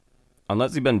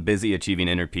Unless you've been busy achieving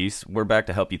inner peace, we're back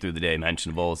to help you through the day,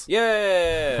 Mentionables.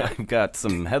 Yeah! I've got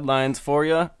some headlines for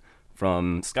you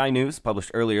from Sky News,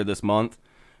 published earlier this month.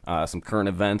 Some current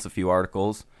events, a few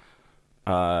articles.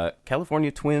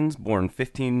 California twins born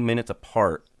 15 minutes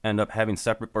apart end up having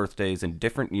separate birthdays in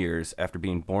different years after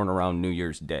being born around New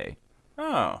Year's Day.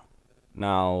 Oh.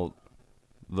 Now,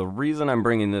 the reason I'm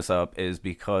bringing this up is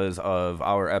because of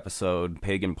our episode,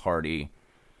 Pagan Party,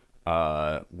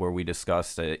 where we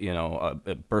discussed,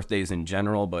 birthdays in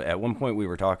general. But at one point we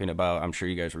were talking about, I'm sure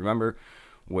you guys remember,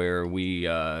 where we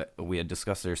had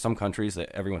discussed there's some countries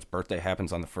that everyone's birthday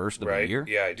happens on the first of the year.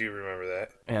 Yeah, I do remember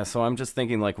that. Yeah, so I'm just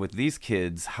thinking, like, with these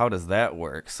kids, how does that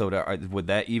work? So would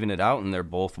that even it out and they're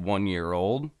both 1 year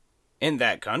old? In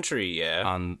that country, yeah.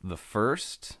 On the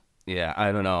first? Yeah,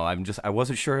 I don't know. I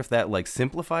wasn't sure if that, like,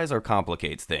 simplifies or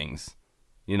complicates things.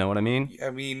 You know what I mean? I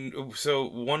mean,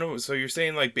 so you're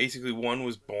saying, like, basically one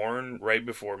was born right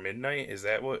before midnight? Is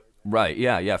that what? Right,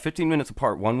 yeah. 15 minutes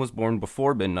apart. One was born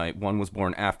before midnight, one was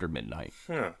born after midnight.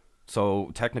 Huh.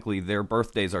 So technically their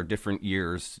birthdays are different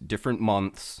years, different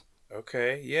months.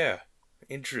 Okay, yeah.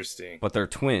 Interesting. But they're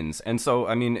twins. And so,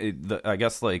 I mean, I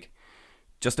guess, like,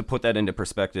 just to put that into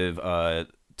perspective,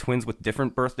 twins with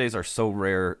different birthdays are so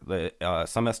rare that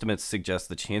some estimates suggest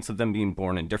the chance of them being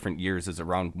born in different years is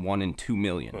around 1 in 2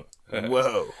 million.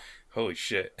 Whoa. Holy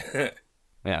shit.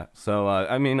 Yeah, so,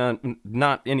 I mean,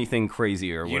 not anything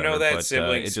crazy or whatever, that but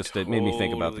siblings it made me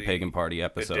think about the Pagan Party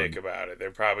episode. The dick about it.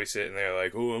 They're probably sitting there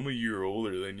like, oh, I'm a year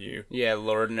older than you. Yeah,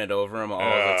 lording it over them all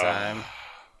the time.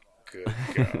 Good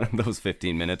God. Those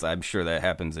 15 minutes, I'm sure that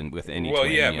happens with any Well,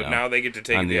 twin, yeah, but now they get to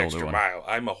take the extra one. mile.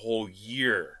 I'm a whole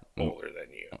year older than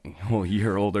you. A whole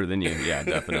year older than you, yeah,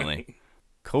 definitely.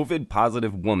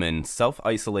 COVID-positive woman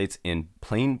self-isolates in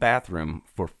plane bathroom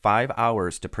for 5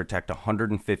 hours to protect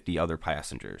 150 other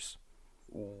passengers.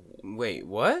 Wait,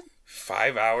 what?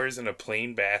 5 hours in a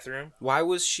plane bathroom? Why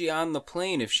was she on the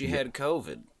plane if she had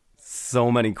COVID?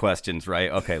 So many questions,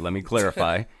 right? Okay, let me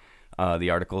clarify.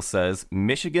 The article says,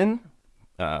 Michigan,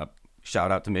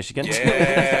 shout out to Michigan.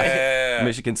 Yeah.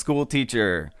 Michigan school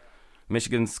teacher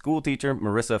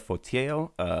Marissa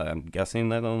Fortiello, I'm guessing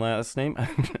that the last name,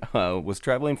 was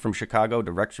traveling from Chicago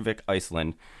to Reykjavik,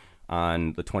 Iceland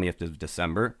on the 20th of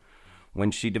December when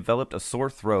she developed a sore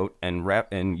throat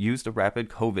and used a rapid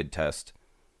COVID test,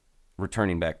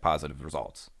 returning back positive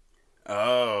results.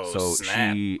 Oh, so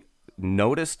snap. She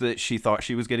noticed that she thought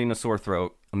she was getting a sore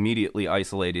throat, immediately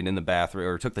isolated in the bathroom,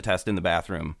 or took the test in the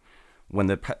bathroom. When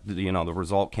the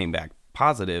result came back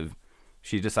positive,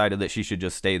 she decided that she should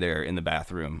just stay there in the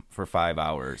bathroom for 5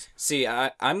 hours. See,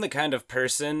 I'm the kind of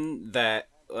person that,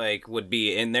 like, would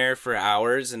be in there for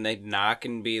hours and they'd knock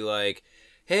and be like,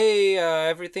 hey,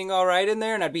 everything all right in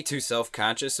there? And I'd be too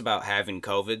self-conscious about having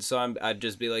COVID, so I'd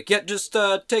just be like, yeah, just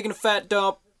taking a fat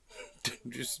dump.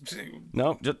 I'm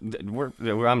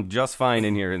just fine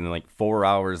in here. And like 4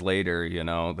 hours later,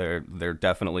 they're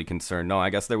definitely concerned. No,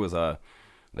 I guess there was a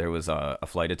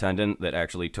flight attendant that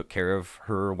actually took care of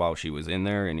her while she was in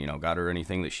there and, got her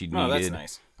anything that she needed. Oh, that's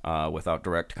nice. Without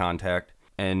direct contact.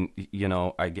 And,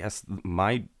 I guess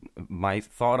my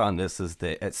thought on this is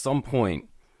that at some point,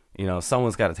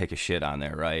 someone's got to take a shit on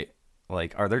there, right?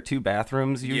 Like, are there 2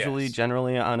 bathrooms usually,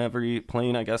 generally on every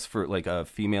plane, I guess, for like a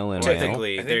female and a male?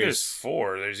 Typically, I think there's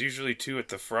 4. There's usually 2 at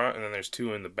the front and then there's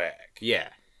 2 in the back. Yeah.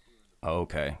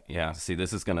 Okay, yeah. See,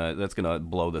 that's gonna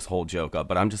blow this whole joke up.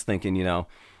 But I'm just thinking,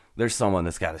 there's someone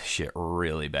that's got to shit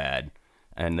really bad,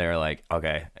 and they're like,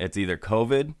 okay, it's either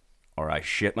COVID or I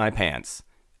shit my pants.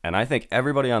 And I think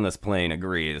everybody on this plane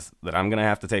agrees that I'm gonna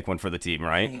have to take one for the team,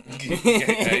 right?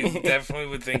 I definitely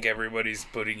would think everybody's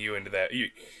putting you into that.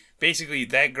 Basically,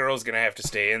 that girl's gonna have to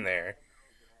stay in there.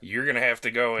 You're gonna have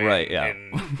to go in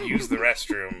and use the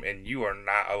restroom, and you are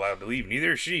not allowed to leave.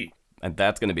 Neither is she. And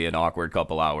that's going to be an awkward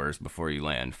couple hours before you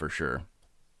land, for sure.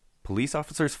 Police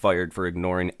officers fired for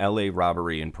ignoring LA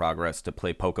robbery in progress to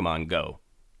play Pokemon Go.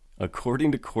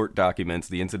 According to court documents,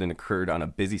 the incident occurred on a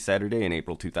busy Saturday in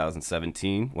April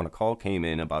 2017 when a call came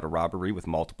in about a robbery with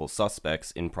multiple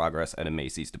suspects in progress at a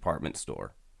Macy's department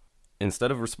store. Instead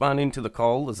of responding to the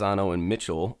call, Lozano and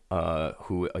Mitchell,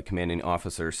 who a commanding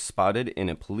officer spotted in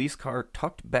a police car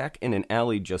tucked back in an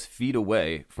alley just feet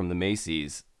away from the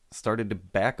Macy's, started to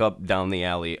back up down the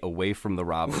alley away from the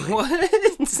robbery. What?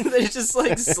 They're just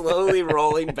like slowly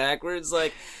rolling backwards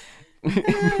like, robbery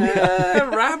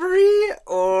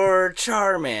or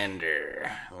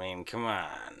Charmander? I mean, come on.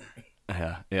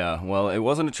 Yeah. Well, it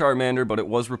wasn't a Charmander, but it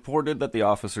was reported that the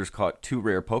officers caught 2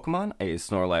 rare Pokemon, a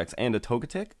Snorlax and a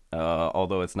Togetic,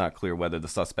 although it's not clear whether the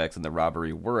suspects in the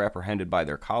robbery were apprehended by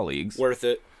their colleagues. Worth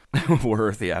it.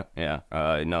 Worth, yeah.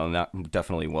 No,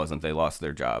 definitely wasn't. They lost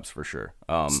their jobs for sure.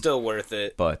 Still worth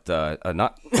it. But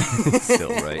not still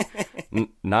right.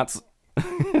 Not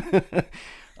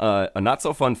a not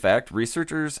so fun fact.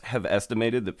 Researchers have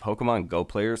estimated that Pokemon Go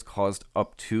players caused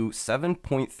up to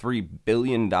 $7.3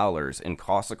 billion in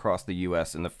costs across the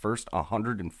U.S. in the first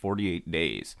 148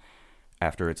 days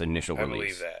after its initial release. I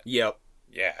believe that. Yep.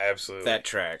 Yeah, absolutely. That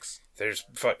tracks.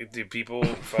 People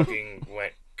fucking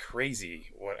went crazy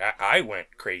when I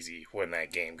went crazy when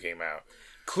that game came out.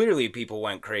 Clearly people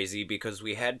went crazy because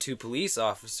we had 2 police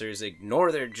officers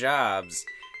ignore their jobs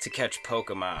to catch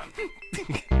Pokemon.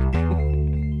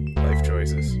 Life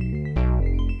choices.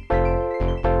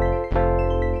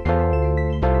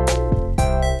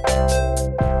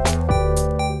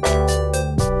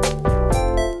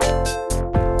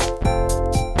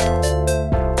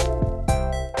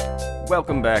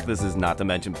 Welcome back. This is Not to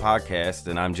Mention Podcast,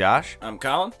 and I'm Josh. I'm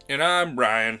Colin. And I'm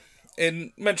Ryan.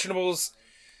 In Mentionables,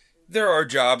 there are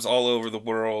jobs all over the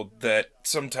world that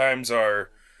sometimes are,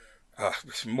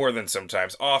 more than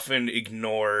sometimes, often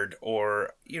ignored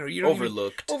or, you don't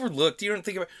overlooked. Overlooked. You don't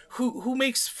think about who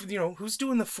makes, who's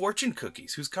doing the fortune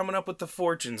cookies? Who's coming up with the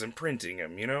fortunes and printing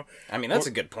them, I mean, that's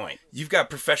a good point. You've got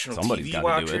professional TV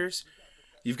watchers.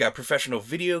 You've got professional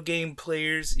video game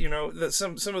players,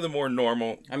 some of the more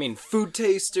normal. I mean, food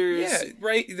tasters. Yeah,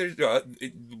 right. There's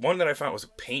one that I found was a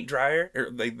paint dryer.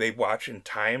 They watch in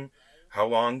time how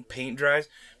long paint dries.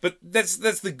 But that's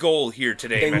the goal here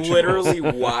today. They literally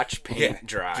watch paint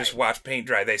dry. Just watch paint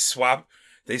dry. They swab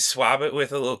it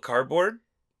with a little cardboard,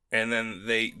 and then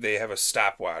they have a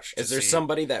stopwatch. Is there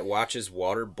somebody that watches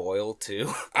water boil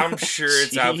too? I'm sure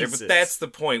it's out there, but that's the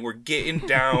point. We're getting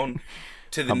down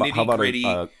to the nitty-gritty.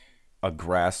 How about a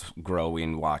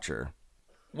grass-growing watcher?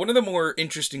 One of the more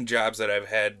interesting jobs that I've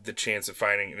had the chance of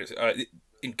finding is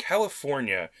in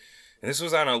California, and this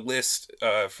was on a list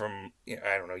from,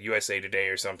 I don't know, USA Today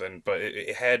or something, but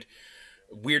it had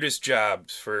weirdest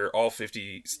jobs for all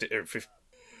 50...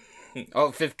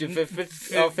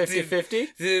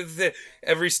 50-50?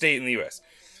 Every state in the U.S.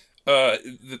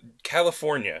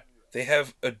 California, they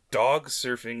have a dog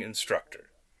surfing instructor.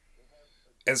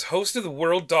 As host of the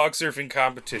World Dog Surfing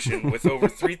Competition with over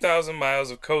 3,000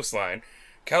 miles of coastline,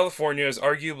 California is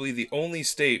arguably the only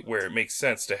state where it makes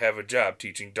sense to have a job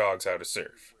teaching dogs how to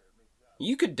surf.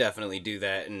 You could definitely do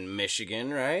that in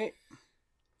Michigan, right?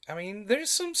 I mean, there's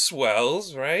some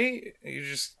swells, right? You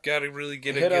just gotta really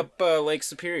hit up Lake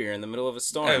Superior in the middle of a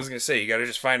storm. I was gonna say, you gotta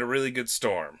just find a really good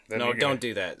storm. Don't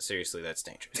do that. Seriously, that's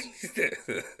dangerous.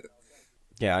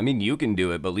 Yeah, I mean, you can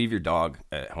do it, but leave your dog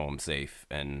at home safe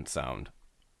and sound.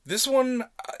 This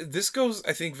goes,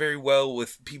 I think, very well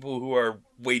with people who are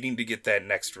waiting to get that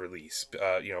next release.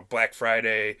 Black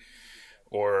Friday,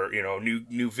 or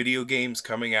new video games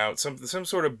coming out, some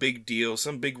sort of big deal,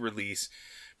 some big release.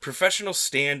 Professional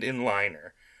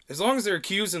stand-in-liner. As long as there are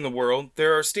queues in the world,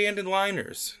 there are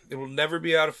stand-in-liners. It will never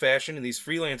be out of fashion, and these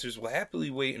freelancers will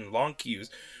happily wait in long queues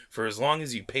for as long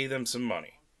as you pay them some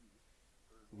money.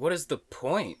 What is the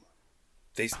point?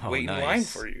 They wait in line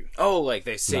for you. Oh, like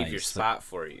they save your spot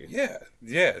for you.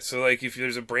 Yeah. So, like, if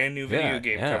there's a brand new video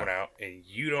game coming out and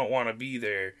you don't want to be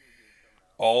there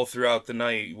all throughout the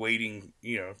night waiting,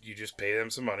 you just pay them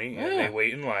some money and they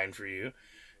wait in line for you,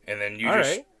 and then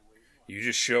you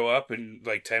just show up and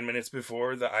like 10 minutes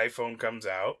before the iPhone comes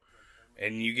out,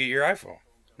 and you get your iPhone.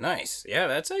 Nice. Yeah,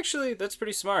 that's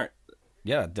pretty smart.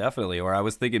 Yeah, definitely. Or I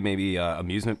was thinking maybe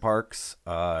amusement parks,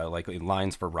 like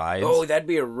lines for rides. Oh, that'd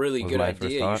be a really good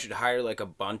idea. You should hire like a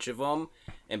bunch of them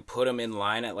and put them in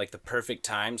line at like the perfect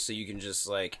time so you can just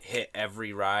like hit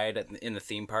every ride in the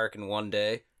theme park in one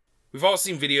day. We've all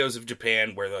seen videos of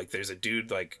Japan where like there's a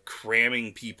dude like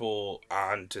cramming people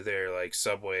onto their like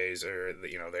subways, or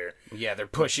they're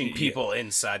pushing people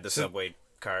inside the subway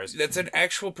cars. That's an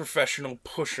actual professional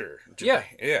pusher. Yeah.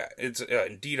 It's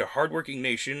indeed a hardworking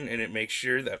nation, and it makes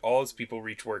sure that all its people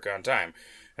reach work on time.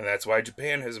 And that's why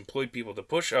Japan has employed people to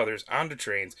push others onto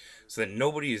trains so that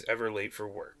nobody is ever late for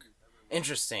work.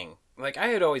 Interesting. Like, I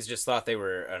had always just thought they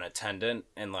were an attendant,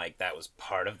 and like that was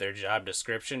part of their job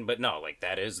description, but no, like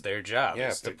that is their job,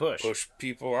 is to push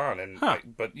people on. And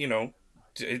but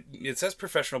it says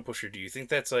professional pusher. Do you think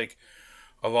that's like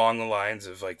along the lines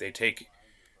of like they take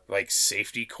like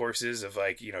safety courses of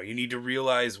like, you need to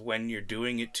realize when you're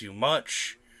doing it too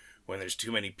much, when there's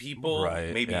too many people,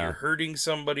 right, maybe you're hurting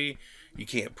somebody, you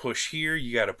can't push here,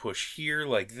 you got to push here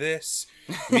like this,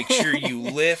 make sure you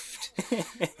lift,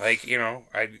 like,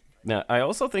 Now, I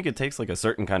also think it takes like a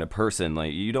certain kind of person.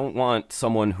 Like, you don't want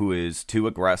someone who is too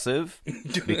aggressive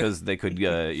because they could,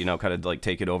 kind of like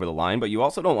take it over the line. But you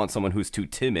also don't want someone who's too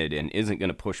timid and isn't going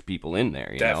to push people in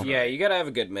there. You know? Yeah, you gotta have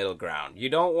a good middle ground. You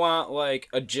don't want like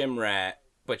a gym rat,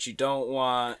 but you don't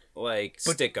want like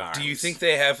stick arms. Do you think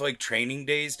they have like training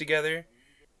days together?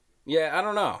 Yeah, I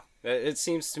don't know. It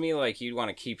seems to me like you'd want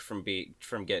to keep from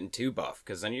getting too buff,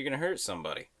 because then you're gonna hurt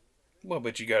somebody. Well,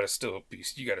 but you gotta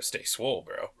stay swole,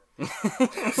 bro.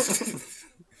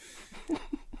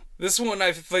 This one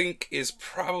I think is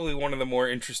probably one of the more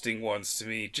interesting ones to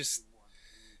me. Just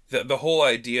the whole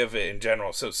idea of it in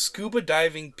general. So, scuba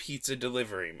diving pizza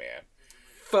delivery man.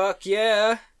 Fuck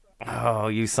yeah. Oh,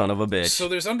 you son of a bitch. So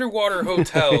there's underwater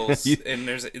hotels, and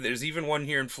there's even one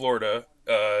here in Florida.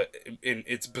 And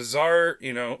it's bizarre,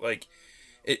 like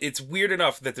it's weird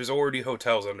enough that there's already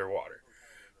hotels underwater,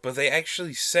 but they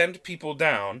actually send people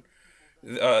down.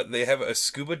 They have a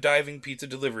scuba diving pizza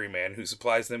delivery man who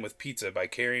supplies them with pizza by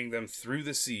carrying them through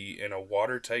the sea in a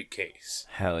watertight case.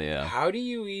 Hell yeah. How do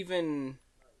you even,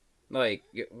 like,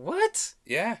 what?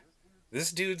 Yeah.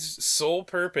 This dude's sole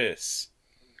purpose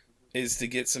is to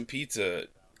get some pizza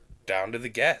down to the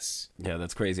guests. Yeah,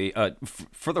 that's crazy.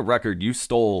 For the record, you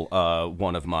stole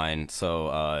one of mine,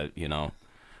 so,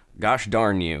 gosh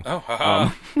darn you. Oh, haha.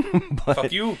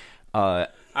 Fuck you.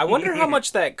 I wonder how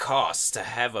much that costs to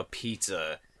have a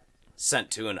pizza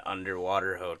sent to an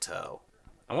underwater hotel.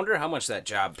 I wonder how much that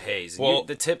job pays. Well,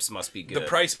 the tips must be good. The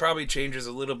price probably changes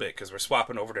a little bit because we're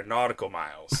swapping over to nautical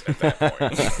miles at that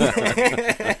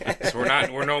point.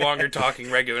 So we're no longer talking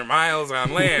regular miles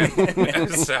on land.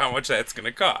 That's how much that's going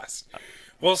to cost.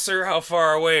 Well, sir, how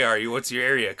far away are you? What's your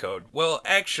area code? Well,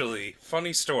 actually,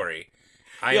 funny story.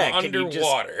 I am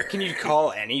underwater. Can you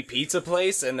call any pizza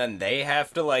place and then they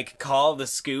have to, like, call the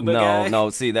scuba guy?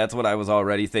 No, see, that's what I was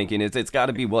already thinking. It's got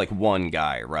to be, like, one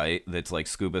guy, right? That's, like,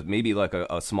 scuba, maybe, like,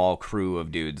 a small crew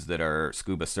of dudes that are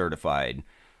scuba certified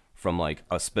from, like,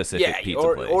 a specific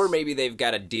pizza place. Or maybe they've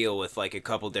got to deal with, like, a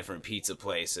couple different pizza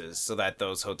places so that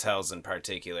those hotels in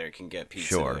particular can get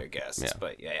pizza to their guests. Yeah.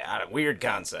 But, yeah, weird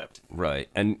concept. Right.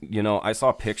 And, I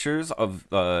saw pictures of,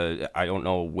 I don't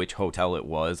know which hotel it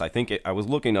was. I think I was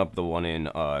looking up the one in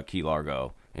Key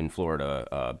Largo in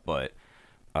Florida, but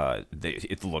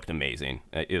it looked amazing.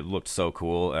 It looked so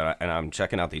cool. And I'm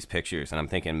checking out these pictures, and I'm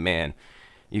thinking, man,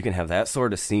 you can have that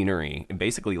sort of scenery,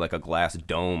 basically like a glass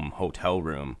dome hotel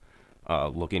room,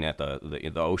 looking at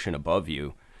the ocean above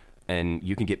you, and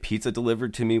you can get pizza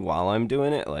delivered to me while I'm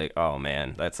doing it. Like, oh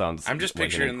man, that sounds. I'm just like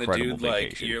picturing the dude vacation.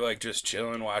 Like you're like just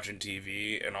chilling watching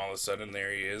TV, and all of a sudden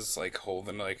there he is, like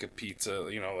holding like a pizza,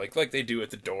 like they do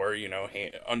at the door,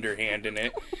 underhanding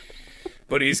it.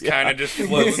 But he's kind of just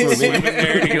floating, swimming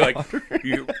there, and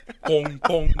you pong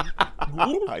pong.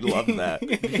 I love that.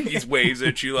 He waves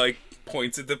at you, like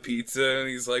points at the pizza, and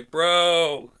he's like,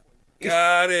 "Bro,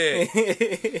 got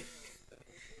it."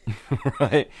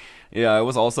 Right. Yeah, I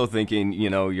was also thinking,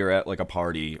 you're at like a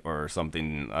party or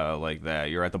something like that.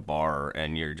 You're at the bar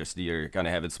and you're kind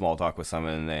of having small talk with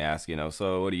someone, and they ask,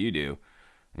 so what do you do?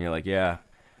 And you're like, yeah,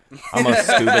 I'm a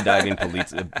scuba diving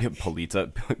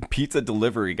pizza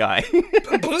delivery guy.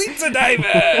 Pizza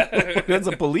diver. That's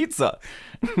a pizza.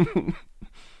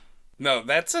 No,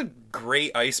 that's a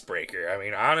great icebreaker. I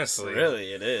mean, honestly,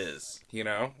 really, it is.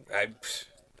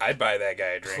 I'd buy that guy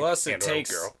a drink.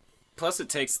 Plus, it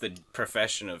takes the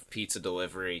profession of pizza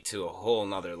delivery to a whole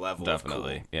nother level.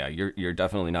 Definitely, of cool. Yeah. You're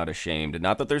definitely not ashamed.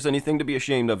 Not that there's anything to be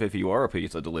ashamed of if you are a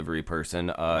pizza delivery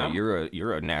person.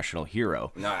 You're a national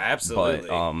hero. No, absolutely.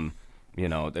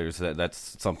 But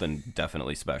that's something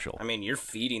definitely special. I mean, you're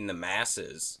feeding the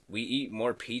masses. We eat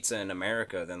more pizza in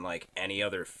America than like any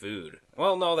other food.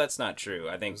 Well, no, that's not true.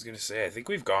 I think I think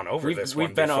we've gone over this.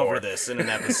 We've been over this in an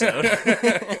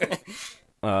episode.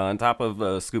 On top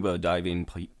of scuba diving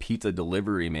pizza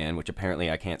delivery man, which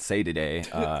apparently I can't say today,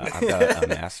 I've got a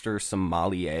master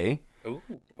sommelier. Ooh,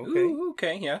 okay. Ooh,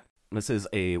 okay, yeah. This is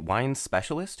a wine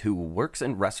specialist who works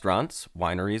in restaurants,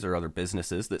 wineries, or other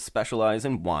businesses that specialize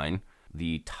in wine.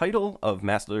 The title of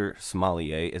master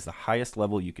sommelier is the highest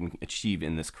level you can achieve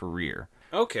in this career.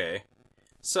 Okay.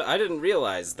 So I didn't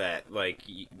realize that, like,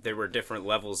 there were different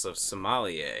levels of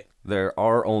sommelier. There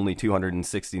are only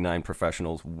 269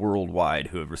 professionals worldwide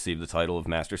who have received the title of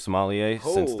Master Sommelier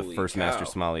since the first Master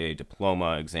Sommelier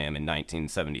diploma exam in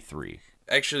 1973.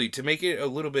 Actually, to make it a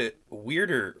little bit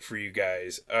weirder for you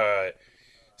guys,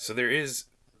 so there is,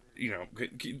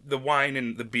 the wine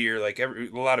and the beer, like a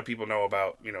lot of people know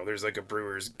about, there's like a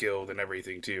Brewers Guild and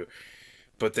everything too.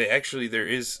 But there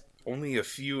is only a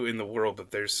few in the world,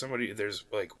 but there's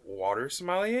like water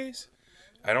sommeliers.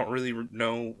 I don't really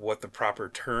know what the proper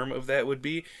term of that would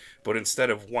be, but instead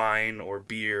of wine or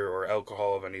beer or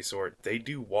alcohol of any sort, they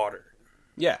do water.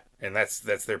 Yeah. And that's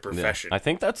their profession. Yeah. I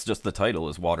think that's just the title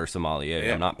is water sommelier.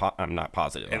 Yeah. I'm not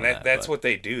positive. And on that's what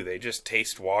they do. They just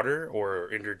taste water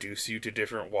or introduce you to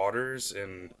different waters,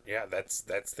 and yeah, that's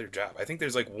their job. I think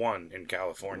there's like one in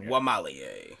California.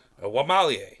 Wamalier. A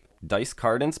Wamalier. Dice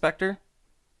card inspector?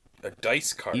 A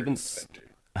dice card inspector.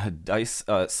 A dice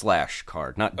slash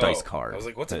card, not dice card. I was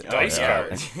like, what's a dice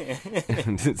card?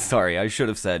 Sorry, I should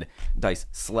have said dice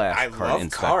slash card inspector. I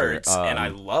love cards, and I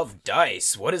love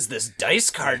dice. What is this dice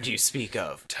card you speak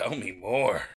of? Tell me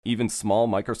more. Even small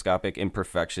microscopic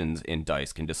imperfections in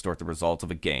dice can distort the results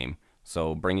of a game,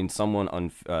 so bringing someone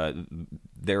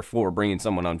unfair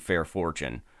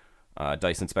fortune.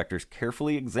 Dice inspectors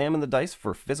carefully examine the dice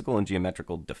for physical and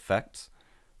geometrical defects.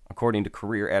 According to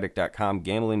CareerAddict.com,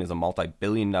 gambling is a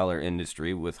multi-billion-dollar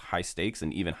industry with high stakes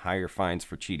and even higher fines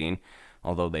for cheating,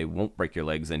 although they won't break your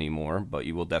legs anymore, but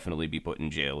you will definitely be put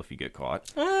in jail if you get caught.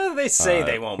 They say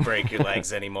they won't break your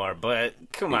legs anymore, but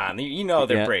come on, you know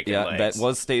they're breaking legs. That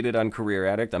was stated on Career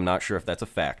Addict. I'm not sure if that's a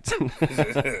fact.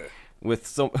 With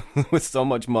so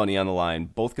much money on the line,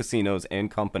 both casinos and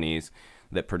companies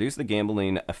that produce the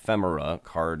gambling ephemera,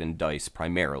 card and dice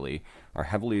primarily, are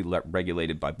heavily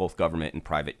regulated by both government and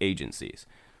private agencies.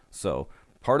 So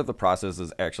part of the process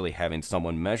is actually having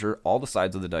someone measure all the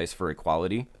sides of the dice for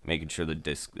equality, making sure the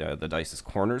dice's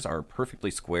corners are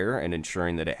perfectly square and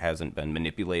ensuring that it hasn't been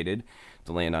manipulated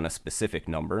to land on a specific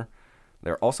number.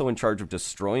 They're also in charge of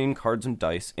destroying cards and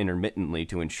dice intermittently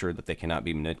to ensure that they cannot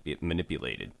be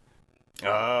manipulated.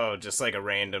 Oh, just like a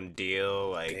random deal,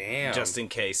 like Damn. Just in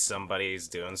case somebody's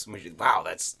doing some. Wow,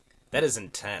 that is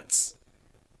intense.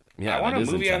 Yeah, I want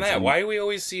a movie on that. Why are we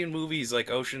always seeing movies like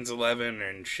Ocean's 11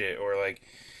 and shit, or like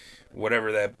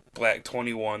whatever that Black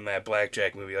 21, that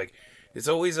Blackjack movie? Like, it's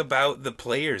always about the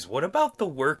players. What about the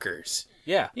workers?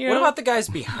 Yeah. What about the guys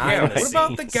behind the scenes? What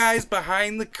about the guys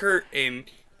behind the curtain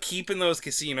keeping those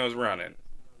casinos running?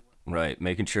 Right,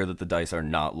 making sure that the dice are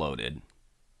not loaded.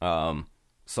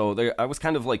 So I was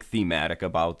kind of like thematic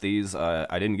about these.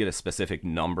 I didn't get a specific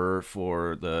number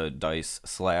for the dice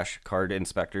slash card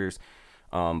inspectors,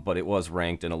 but it was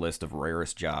ranked in a list of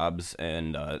rarest jobs,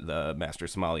 and the Master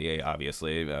Sommelier,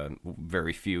 obviously,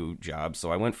 very few jobs.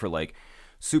 So I went for like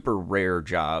super rare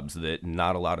jobs that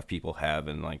not a lot of people have,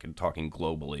 and like talking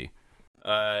globally.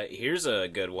 Here's a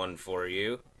good one for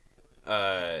you.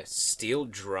 Steel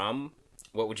drum.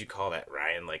 What would you call that,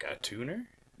 Ryan? Like a tuner?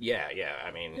 Yeah.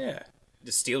 I mean, yeah.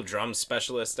 The steel drum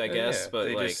specialist, I guess. But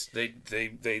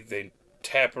they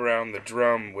tap around the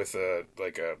drum with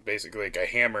basically a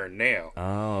hammer and nail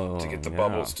to get the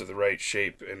bubbles to the right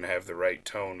shape and have the right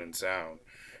tone and sound.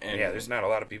 And there's not a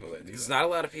lot of people that do that. There's not a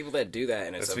lot of people that do that,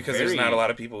 and it's because there's not a lot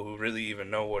of people who really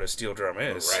even know what a steel drum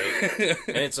is. Right.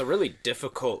 And it's a really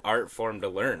difficult art form to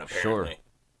learn, apparently. Sure.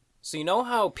 So you know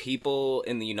how people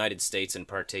in the United States in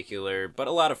particular, but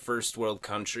a lot of first world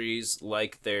countries,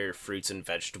 like their fruits and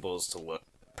vegetables to look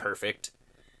perfect?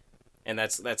 And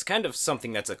that's kind of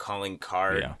something that's a calling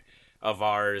card of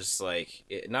ours. Like,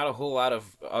 not a whole lot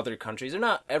of other countries, or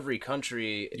not every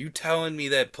country. You telling me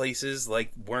that places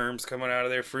like worms coming out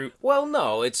of their fruit? Well,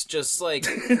 no, it's just like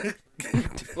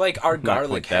like our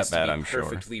garlic has to be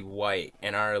perfectly white,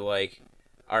 and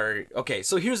okay.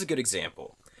 So here's a good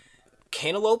example.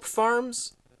 Cantaloupe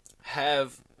farms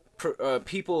have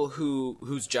people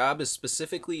whose job is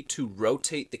specifically to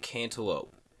rotate the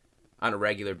cantaloupe on a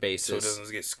regular basis. So it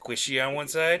doesn't get squishy on one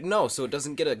side? No, so it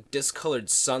doesn't get a discolored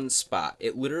sunspot.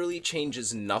 It literally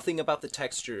changes nothing about the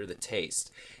texture or the taste.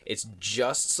 It's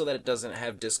just so that it doesn't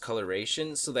have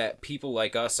discoloration, so that people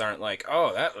like us aren't like,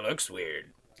 oh, that looks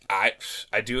weird. I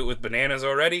do it with bananas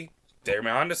already. They're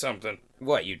onto something.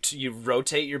 What, you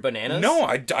rotate your bananas? No,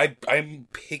 I'm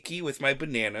picky with my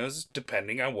bananas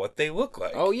depending on what they look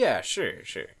like. Oh, yeah, sure.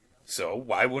 So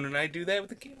why wouldn't I do that with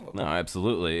the cantaloupe? No,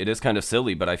 absolutely. It is kind of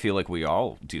silly, but I feel like we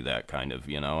all do that kind of,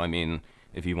 I mean,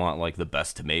 if you want like the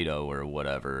best tomato or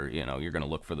whatever, you're going to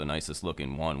look for the nicest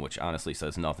looking one, which honestly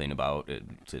says nothing about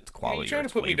its quality. You're trying or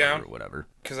its to put me down or whatever.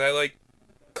 Because I like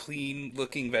clean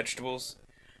looking vegetables.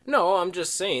 No, I'm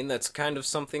just saying that's kind of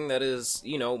something that is,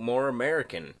 more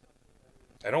American.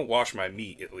 I don't wash my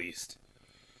meat, at least.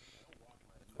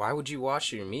 Why would you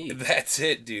wash your meat? That's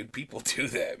it, dude. People do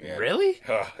that, man. Really?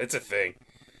 It's a thing.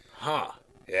 Huh.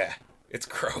 Yeah. It's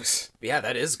gross. Yeah,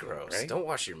 that is gross. Right? Don't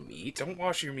wash your meat. Don't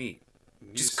wash your meat.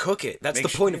 Just cook it. That's the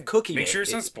point of cooking it. Make sure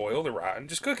it's not spoiled or rotten.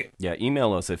 Just cook it. Yeah,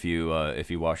 email us if you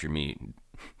wash your meat.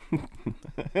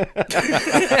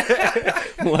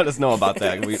 Let us know about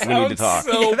that. We need to talk.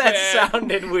 So that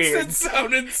sounded weird. That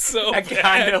sounded so bad. I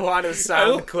kind of want a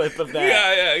sound clip of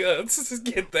that. Yeah. Let's just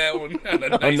get that one on a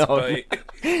nice bite.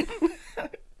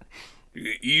 You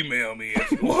can email me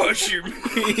if you wash your meat.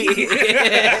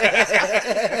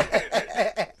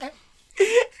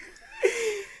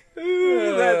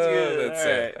 Ooh, that's good. That's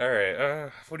it. All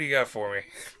right. What do you got for me?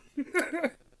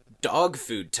 Dog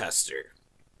food tester.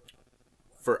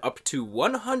 For up to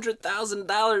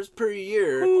 $100,000 per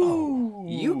year,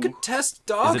 you could test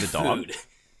dog Is it a dog? food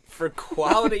for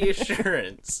quality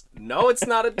assurance. No, it's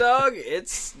not a dog.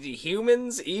 It's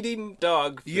humans eating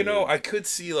dog food. You know, I could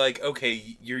see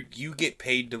okay, you get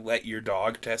paid to let your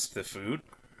dog test the food.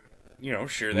 You know,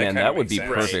 sure, that would be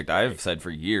sense. perfect. I've said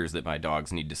for years that my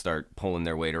dogs need to start pulling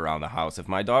their weight around the house. If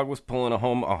my dog was pulling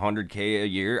home $100K a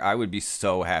year, I would be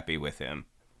so happy with him.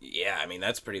 Yeah, I mean,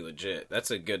 that's pretty legit. That's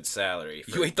a good salary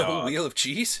for You a ate the dog. whole wheel of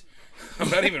cheese?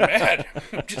 I'm not even mad.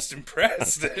 I'm just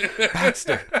impressed.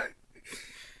 Baxter.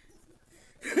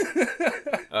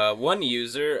 One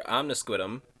user,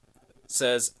 Omnisquidum,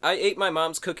 says, I ate my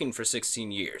mom's cooking for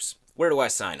 16 years. Where do I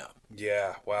sign up?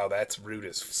 Yeah, wow, that's rude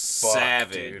as fuck,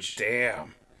 Savage. dude.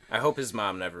 Damn. I hope his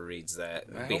mom never reads that.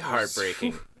 It'd be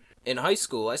heartbreaking. In high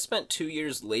school, I spent 2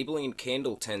 years labeling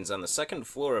candle tins on the second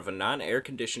floor of a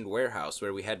non-air-conditioned warehouse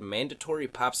where we had mandatory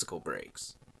popsicle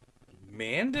breaks.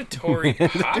 Mandatory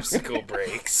popsicle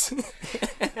breaks?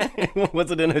 Was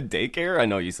it in a daycare? I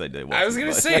know you said it was. I was going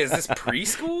to say, is this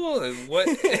preschool? What?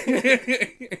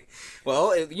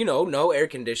 Well, no air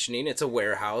conditioning. It's a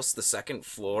warehouse. The second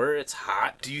floor. It's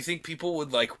hot. Do you think people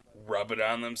would, rub it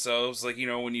on themselves?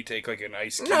 When you take, an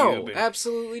ice cube? No,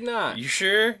 absolutely not. You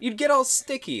sure? You'd get all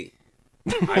sticky.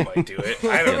 I might do it.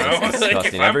 I don't know. That's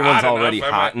disgusting. If I'm Everyone's hot already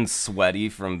enough, hot and sweaty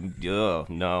from... Ugh,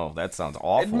 no, that sounds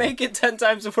awful. It'd make it 10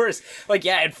 times worse.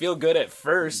 It'd feel good at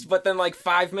first, but then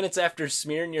 5 minutes after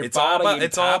smearing your body,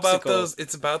 it's all about those.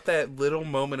 It's about that little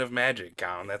moment of magic,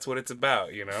 Colin. That's what it's about,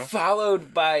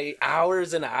 followed by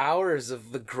hours and hours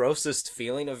of the grossest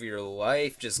feeling of your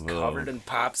life, just covered in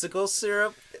popsicle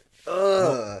syrup.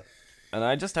 Ugh. And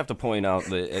I just have to point out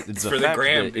that the for fact the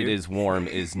gram, that dude. it is warm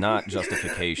is not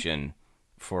justification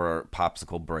for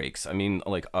popsicle breaks. I mean,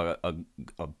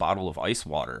 a bottle of ice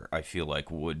water, I feel like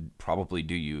would probably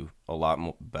do you a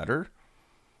lot better.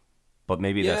 But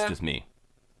maybe that's just me.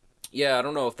 Yeah, I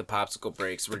don't know if the popsicle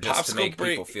breaks were just to make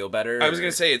people feel better. I was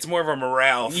going to say, it's more of a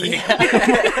morale thing.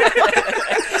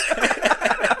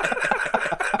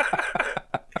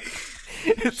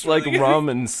 It's like rum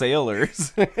and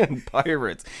sailors and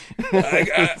pirates.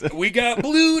 We got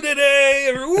blue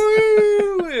today.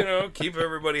 Woo! Keep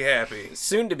everybody happy.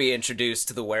 Soon to be introduced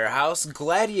to the warehouse,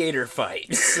 gladiator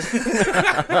fights.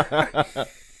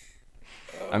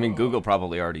 I mean, Google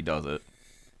probably already does it.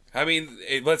 I mean,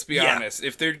 let's be honest.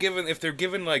 If they're given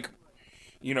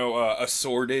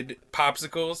assorted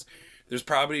popsicles, there's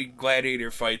probably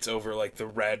gladiator fights over the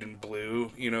red and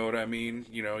blue. You know what I mean?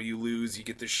 You lose, you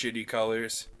get the shitty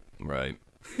colors. Right.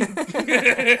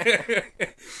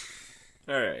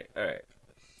 All right.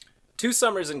 2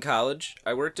 summers in college,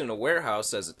 I worked in a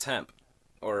warehouse as a temp.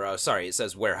 It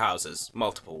says warehouses,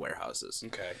 multiple warehouses.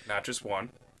 Okay, not just one.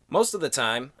 Most of the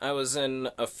time, I was in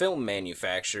a film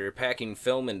manufacturer packing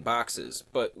film in boxes,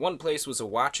 but one place was a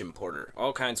watch importer,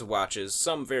 all kinds of watches,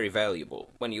 some very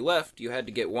valuable. When you left, you had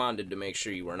to get wanded to make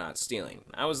sure you were not stealing.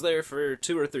 I was there for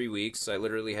 2 or 3 weeks. I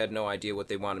literally had no idea what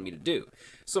they wanted me to do.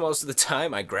 So most of the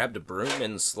time, I grabbed a broom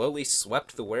and slowly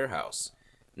swept the warehouse.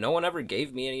 No one ever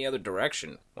gave me any other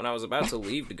direction. When I was about to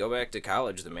leave to go back to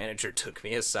college, the manager took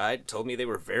me aside, told me they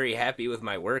were very happy with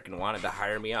my work and wanted to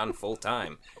hire me on full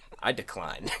time. I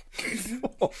declined.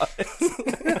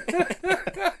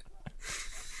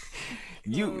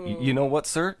 You know what,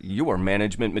 sir? You are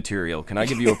management material. Can I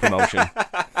give you a promotion?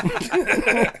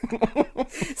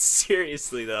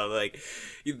 Seriously, though,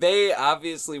 they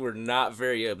obviously were not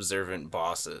very observant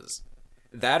bosses.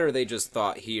 That or they just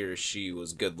thought he or she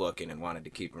was good looking and wanted to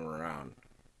keep him around.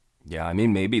 Yeah, I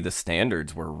mean, maybe the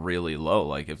standards were really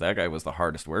low. If that guy was the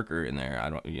hardest worker in there,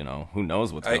 who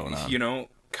knows what's going on.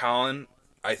 Colin,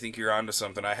 I think you're onto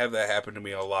something. I have that happen to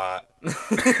me a lot. And,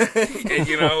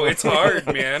 it's hard,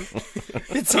 man.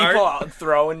 It's People hard.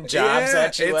 Throwing jobs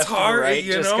at you left and right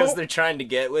just because they're trying to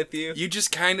get with you. You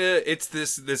just it's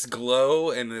this glow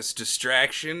and this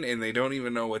distraction, and they don't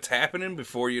even know what's happening.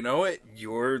 Before you know it,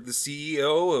 you're the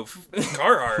CEO of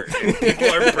Carhartt, and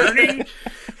people are burning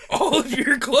all of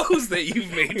your clothes that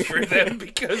you've made for them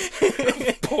because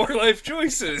of poor life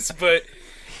choices. But,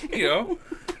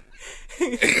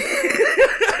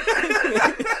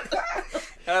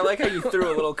 I like how you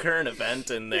threw a little current event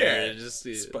in there. Yeah, just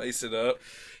spice it up.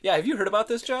 Yeah, have you heard about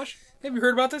this, Josh? Have you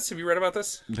heard about this? Have you read about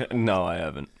this? No, I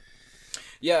haven't.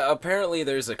 Yeah, apparently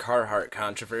there's a Carhartt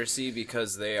controversy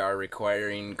because they are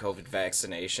requiring COVID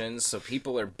vaccinations, so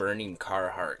people are burning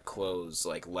Carhartt clothes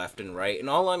like left and right. And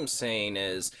all I'm saying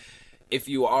is, if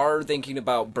you are thinking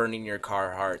about burning your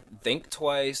Carhartt, think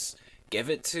twice. Give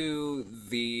it to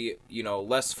the,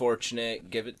 less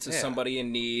fortunate. Give it to somebody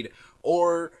in need,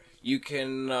 or you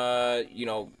can,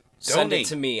 send it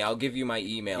to me. I'll give you my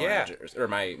email address or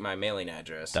my mailing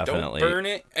address. Definitely. Don't burn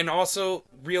it, and also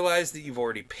realize that you've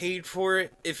already paid for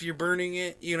it if you're burning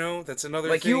it. That's another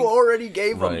thing. Like, you already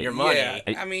gave them your money. Yeah,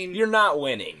 I mean, you're not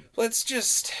winning. Let's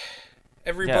just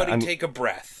everybody take a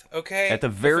breath, okay? At the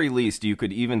very least, you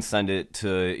could even send it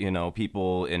to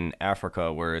people in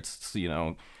Africa where it's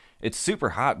it's super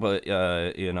hot, but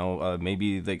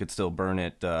maybe they could still burn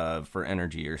it for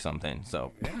energy or something.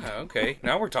 So yeah, okay.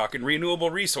 Now we're talking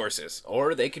renewable resources.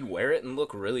 Or they could wear it and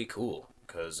look really cool,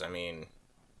 because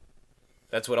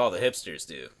that's what all the hipsters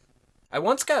do. I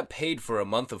once got paid for a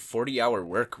month of 40-hour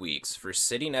work weeks for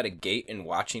sitting at a gate and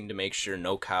watching to make sure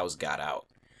no cows got out.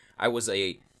 I was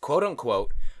a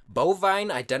quote-unquote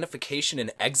bovine identification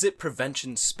and exit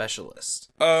prevention specialist.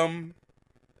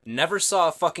 Never saw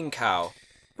a fucking cow.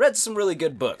 Read some really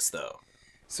good books, though.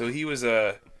 So he was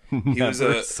saw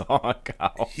a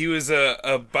cow. He was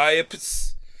a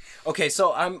biops. Okay,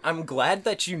 so I'm glad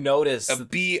that you noticed. A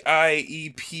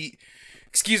BIEP.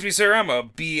 Excuse me, sir. I'm a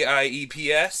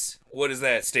BIEPS. What does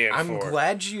that stand for? I'm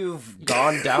glad you've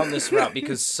gone down this route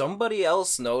because somebody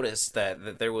else noticed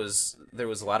that there was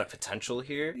a lot of potential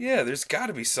here. Yeah, there's got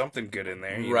to be something good in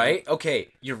there, right? Okay,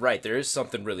 you're right. There is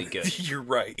something really good. You're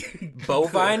right.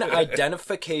 Bovine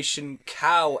identification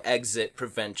cow exit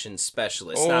prevention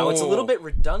specialist. Now it's a little bit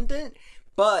redundant,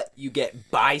 but you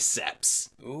get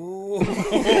biceps. Ooh.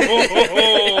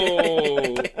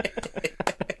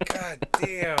 God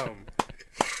damn.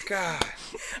 God.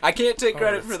 I can't take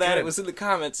credit for that. Good. It was in the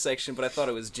comments section, but I thought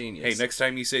it was genius. Hey, next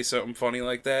time you say something funny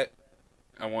like that,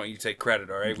 I want you to take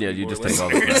credit, all right? Yeah, you just take all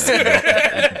the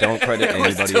credit. Don't credit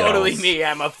anybody else. Totally me.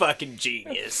 I'm a fucking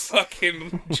genius.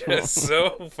 Fucking just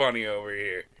so funny over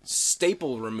here.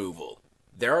 Staple removal.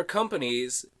 There are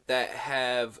companies that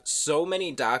have so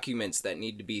many documents that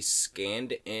need to be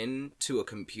scanned into a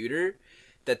computer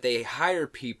that they hire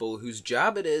people whose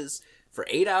job it is for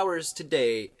 8 hours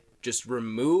today just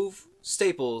remove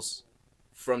staples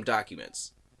from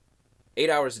documents. 8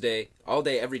 hours a day, all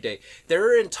day, every day. There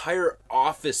are entire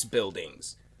office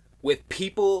buildings with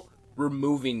people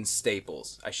removing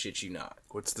staples. I shit you not.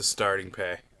 What's the starting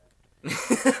pay?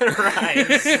 Right.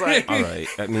 It's like, all right.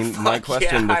 I mean, my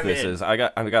question with this is, I've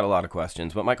got a lot of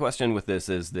questions, but my question with this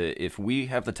is that if we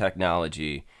have the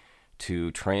technology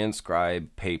to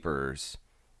transcribe papers,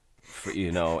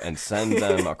 and send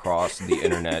them across the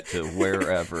internet to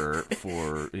wherever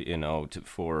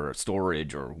for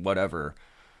storage or whatever,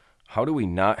 how do we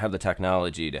not have the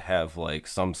technology to have like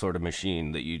some sort of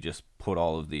machine that you just put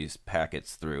all of these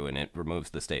packets through and it removes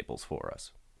the staples for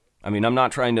us? I mean, I'm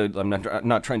not trying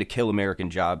to kill American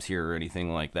jobs here or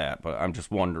anything like that, but I'm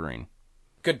just wondering.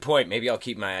 Good point. Maybe I'll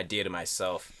keep my idea to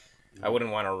myself. I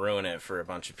wouldn't want to ruin it for a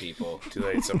bunch of people. Too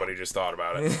late. Somebody just thought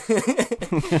about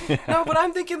it. No, but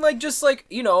I'm thinking just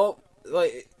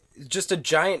a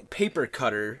giant paper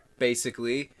cutter,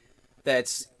 basically,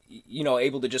 that's,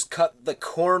 able to just cut the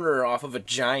corner off of a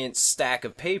giant stack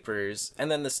of papers,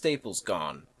 and then the staple's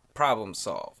gone. Problem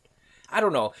solved. I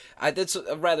don't know. That's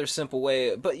a rather simple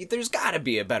way, but there's got to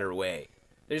be a better way.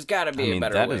 There's got to be a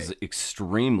better way. That is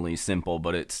extremely simple,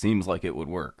 but it seems like it would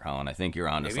work, Colin. I think you're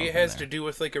onto something. Maybe it has to do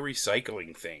with like a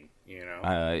recycling thing,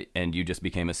 and you just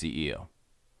became a CEO.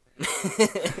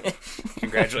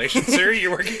 Congratulations, sir.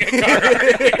 You're working at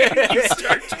Carhartt. You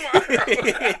start tomorrow.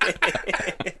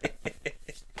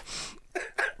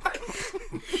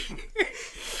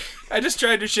 I just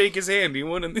tried to shake his hand. He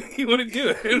wouldn't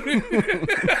do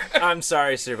it. I'm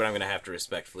sorry, sir, but I'm going to have to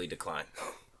respectfully decline.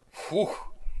 Whew.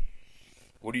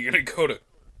 What are you going to go to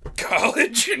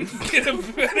college and get a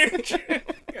better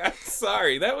I'm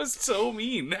sorry, that was so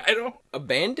mean.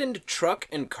 Abandoned truck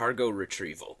and cargo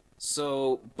retrieval.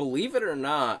 So, believe it or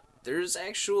not, there's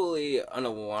actually an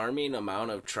alarming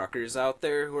amount of truckers out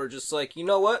there who are just like, you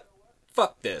know what?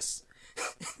 Fuck this.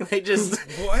 They just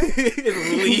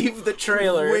leave the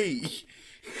trailer. Wait.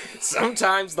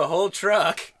 Sometimes the whole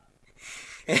truck.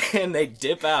 And they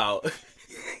dip out.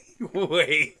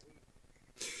 Wait.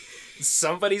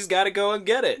 somebody's got to go and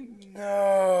get it.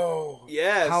 No.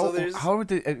 Yeah.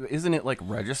 Isn't it like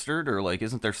registered, or like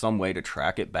isn't there some way to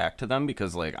track it back to them?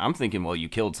 Because like I'm thinking, well, you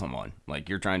killed someone, like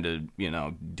you're trying to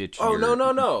ditch. Oh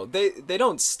no. They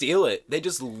don't steal it. They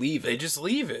just leave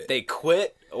it. They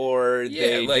quit, or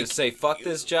they just say fuck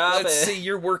this job. Let's say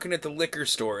you're working at the liquor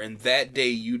store, and that day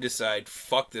you decide,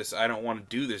 fuck this, I don't want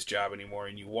to do this job anymore,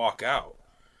 and you walk out.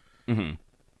 Mm-hmm.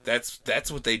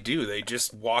 That's what they do. They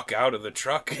just walk out of the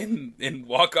truck and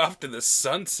walk off to the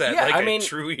sunset a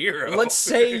true hero. Let's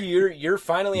say you're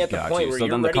finally at the point where so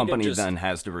you're then the ready company to just... then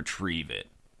has to retrieve it.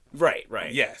 Right.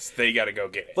 Yes, they got to go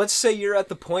get it. Let's say you're at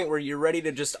the point where you're ready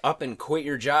to just up and quit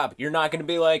your job. You're not going to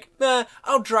be like, nah,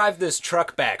 I'll drive this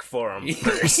truck back for him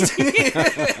first.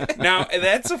 Now,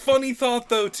 that's a funny thought,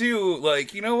 though, too.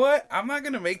 Like, you know what? I'm not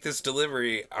going to make this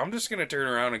delivery. I'm just going to turn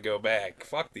around and go back.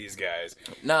 Fuck these guys.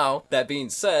 Now, that being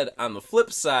said, on the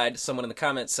flip side, someone in the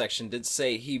comments section did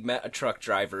say he met a truck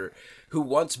driver who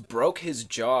once broke his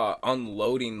jaw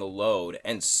unloading the load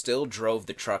and still drove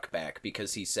the truck back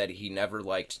because he said he never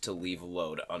liked to leave a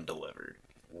load undelivered.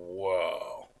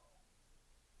 Whoa.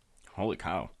 Holy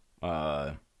cow.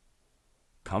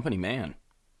 Company man.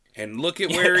 And look at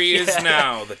where he is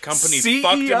now. The company CEO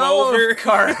fucked him over.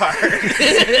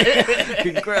 Carhartt.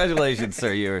 Congratulations,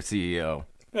 sir. You're a CEO.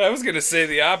 I was going to say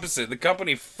the opposite. The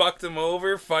company fucked him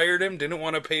over, fired him, didn't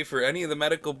want to pay for any of the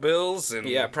medical bills. And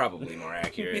Yeah, probably more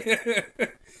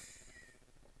accurate.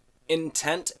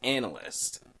 Intent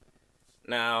analyst.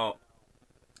 Now,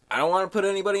 I don't want to put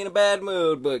anybody in a bad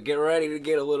mood, but get ready to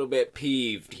get a little bit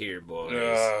peeved here, boys.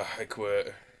 I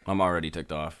quit. I'm already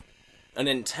ticked off. An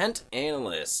intent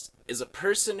analyst is a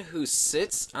person who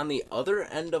sits on the other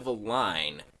end of a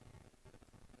line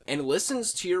and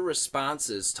listens to your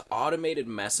responses to automated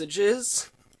messages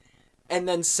and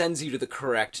then sends you to the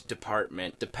correct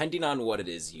department, depending on what it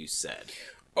is you said.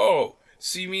 Oh,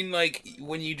 so you mean like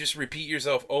when you just repeat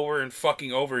yourself over and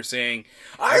fucking over saying,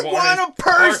 I want a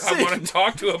person! I want to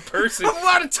talk to a person. I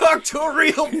want to talk to a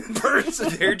real person!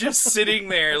 They're just sitting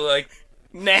there like,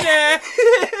 nah.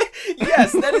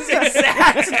 Yes, that is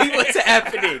exactly what's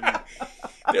happening.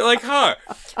 They're like, huh,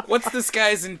 what's this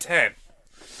guy's intent?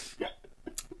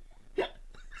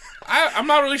 I'm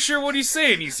not really sure what he's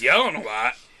saying. He's yelling a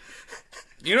lot.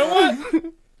 You know what?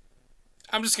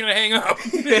 I'm just gonna hang up.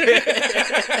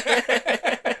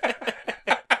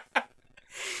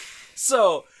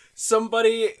 So,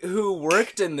 somebody who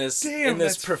worked in this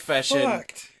profession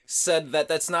said that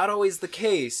that's not always the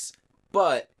case,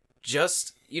 but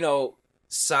just,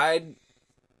 side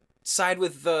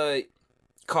with the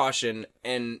caution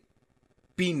and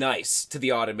be nice to the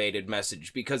automated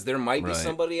message, because there might be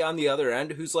somebody on the other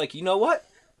end who's like, you know what?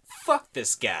 Fuck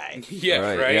this guy.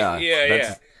 Yeah, right.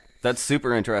 Yeah. That's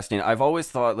super interesting. I've always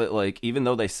thought that, like, even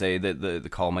though they say that the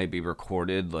call might be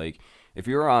recorded, like, if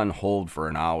you're on hold for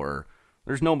an hour,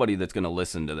 there's nobody that's going to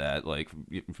listen to that, like,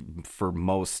 for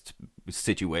most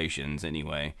situations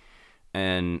anyway.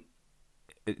 And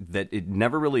it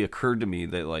never really occurred to me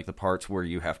that, like, the parts where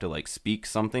you have to, like, speak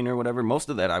something or whatever, most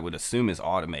of that I would assume is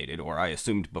automated, or I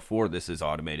assumed before this is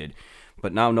automated.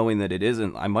 But now knowing that it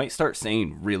isn't, I might start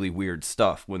saying really weird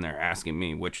stuff when they're asking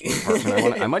me which department I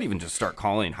want. I might even just start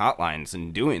calling hotlines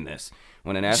and doing this.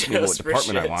 When it asks me what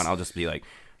department I want, I'll just be like,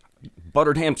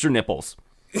 buttered hamster nipples.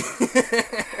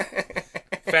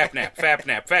 Fap nap.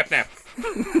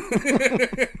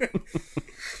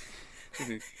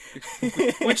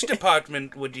 Which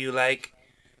department would you like?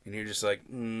 And you're just like,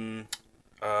 can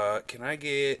I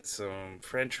get some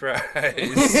French fries?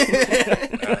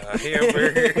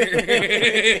 Hamburger.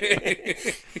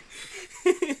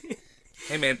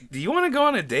 Hey man, do you want to go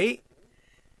on a date?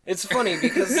 It's funny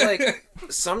because, like,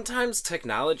 sometimes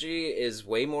technology is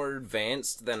way more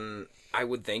advanced than I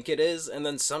would think it is, and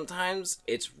then sometimes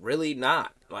it's really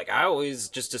not. Like, I always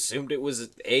just assumed it was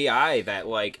AI that,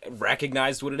 like,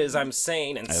 recognized what it is I'm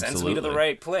saying and sends me to the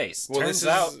right place. Well, Turns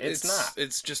out it's not.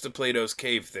 It's just a Plato's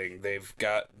Cave thing. They've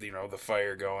got, the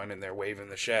fire going, and they're waving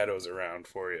the shadows around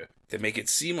for you. They make it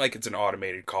seem like it's an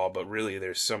automated call, but really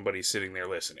there's somebody sitting there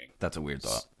listening. That's a weird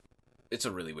thought. It's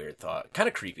a really weird thought. Kind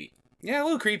of creepy. Yeah, a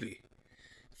little creepy.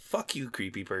 Fuck you,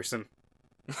 creepy person.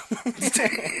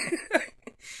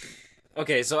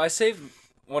 Okay, so I saved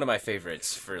one of my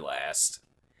favorites for last.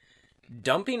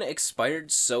 Dumping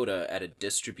expired soda at a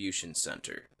distribution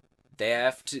center.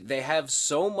 They have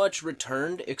so much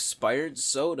returned expired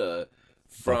soda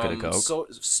from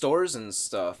stores and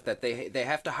stuff that they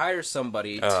have to hire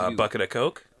somebody to bucket of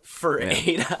Coke for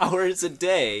 8 hours a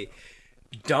day.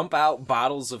 Dump out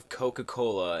bottles of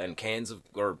Coca-Cola and cans of,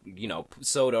 or,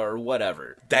 soda or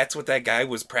whatever. That's what that guy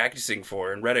was practicing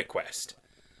for in Reddit Quest.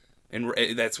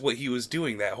 And that's what he was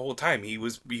doing that whole time. He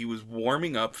was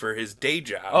warming up for his day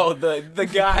job. Oh, the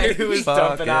guy who was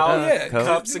dumping out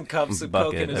cups and cups of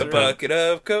Coke in his room. A bucket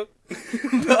of Coke.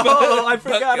 Oh, I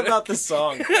forgot about the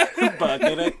song.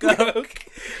 Bucket of Coke.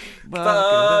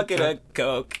 Bucket of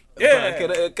Coke. Yeah.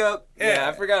 Bucket of Coke. Yeah,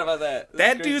 I forgot about that.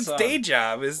 That dude's day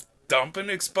job is dumping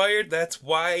expired. That's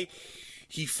why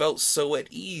he felt so at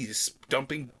ease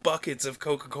dumping buckets of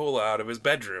Coca-Cola out of his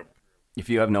bedroom. If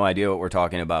you have no idea what we're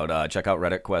talking about, check out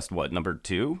Reddit Quest, number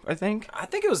 2, I think? I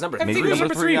think it was number 3. Maybe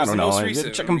number 3, I don't know.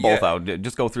 Check them both out.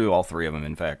 Just go through all 3 of them,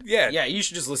 in fact. Yeah, you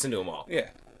should just listen to them all.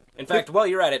 Yeah. In fact, while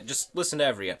you're at it, just listen to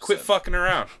every episode. Quit fucking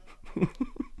around.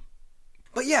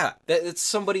 But yeah, it's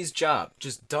somebody's job.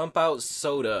 Just dump out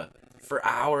soda for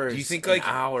hours. Do you think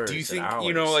hours? Do you think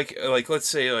hours. like let's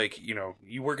say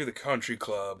you work at the country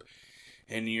club,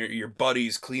 and your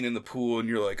buddy's cleaning the pool, and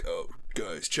you're like, oh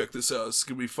guys, check this out, it's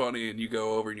gonna be funny, and you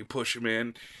go over and you push them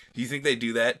in. Do you think they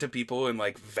do that to people in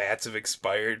like vats of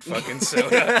expired fucking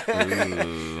soda?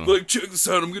 Like, check this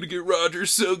out, I'm gonna get Roger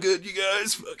so good, you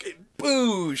guys, fucking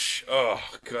boosh. Oh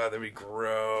god, that'd be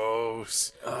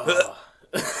gross. Oh.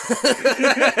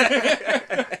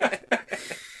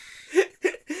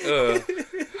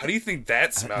 How do you think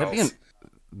that smells?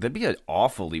 That'd be an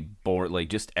awfully boring, like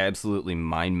just absolutely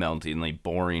mind-meltingly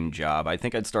boring job. I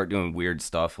think I'd start doing weird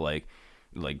stuff like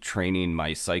training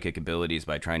my psychic abilities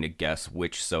by trying to guess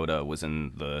which soda was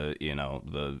in the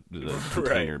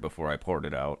container before I poured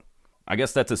it out. I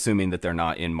guess that's assuming that they're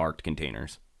not in marked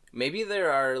containers. Maybe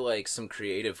there are like some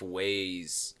creative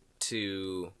ways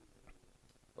to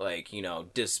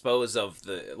dispose of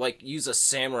use a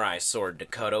samurai sword to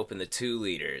cut open the 2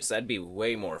 liters. That'd be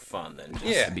way more fun than just...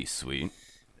 Yeah. That'd be sweet.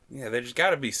 Yeah, there's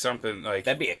gotta be something like...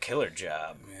 That'd be a killer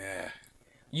job. Yeah.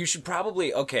 You should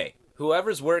probably... Okay,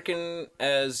 whoever's working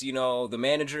as, the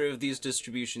manager of these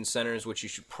distribution centers, what you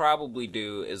should probably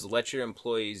do is let your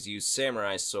employees use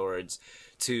samurai swords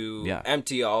to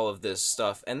empty all of this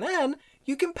stuff, and then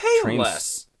you can pay them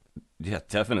less. Yeah,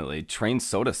 definitely. Train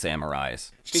soda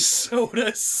samurais.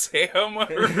 Soda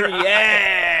samurai.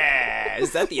 Yeah!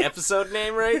 Is that the episode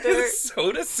name right there?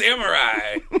 Soda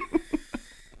samurai.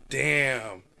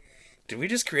 Damn. Did we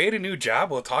just create a new job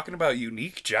while talking about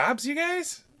unique jobs, you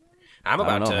guys? I'm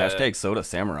about to... Hashtag soda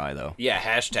samurai, though. Yeah,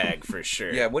 hashtag for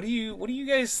sure. Yeah, what do you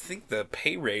guys think the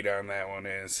pay rate on that one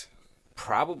is?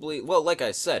 Probably... Well, like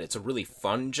I said, it's a really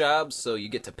fun job, so you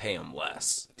get to pay them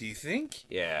less. Do you think?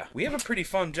 Yeah. We have a pretty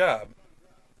fun job.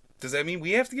 Does that mean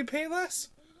we have to get paid less?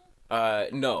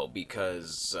 No,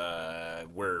 because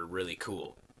we're really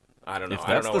cool. I don't know. If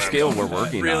that's the scale we're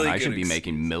working on, I should be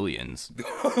making millions.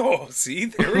 Oh, see?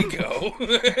 There we go.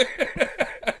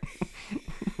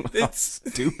 It's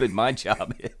stupid my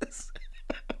job is.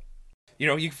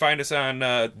 You can find us on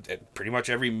pretty much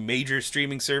every major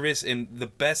streaming service, and the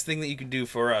best thing that you can do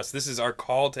for us, this is our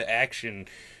call to action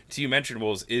to you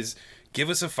mentionables, is give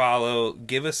us a follow,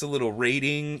 give us a little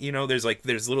rating.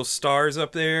 There's little stars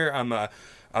up there on the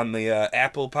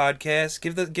Apple podcast.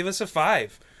 Give us a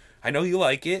 5. I know you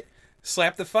like it.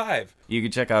 Slap the 5. You can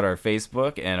check out our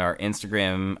Facebook and our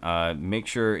Instagram. Make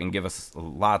sure and give us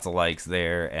lots of likes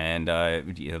there. And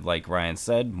like Ryan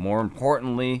said, more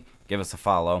importantly, give us a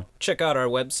follow. Check out our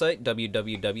website,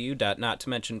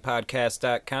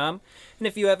 www.nottomentionpodcast.com. And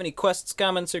if you have any questions,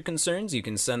 comments, or concerns, you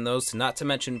can send those to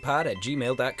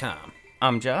nottomentionpod@gmail.com.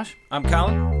 I'm Josh. I'm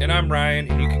Colin. And I'm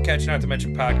Ryan. And you can catch Not to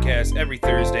Mention Podcast every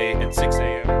Thursday at 6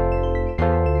 a.m.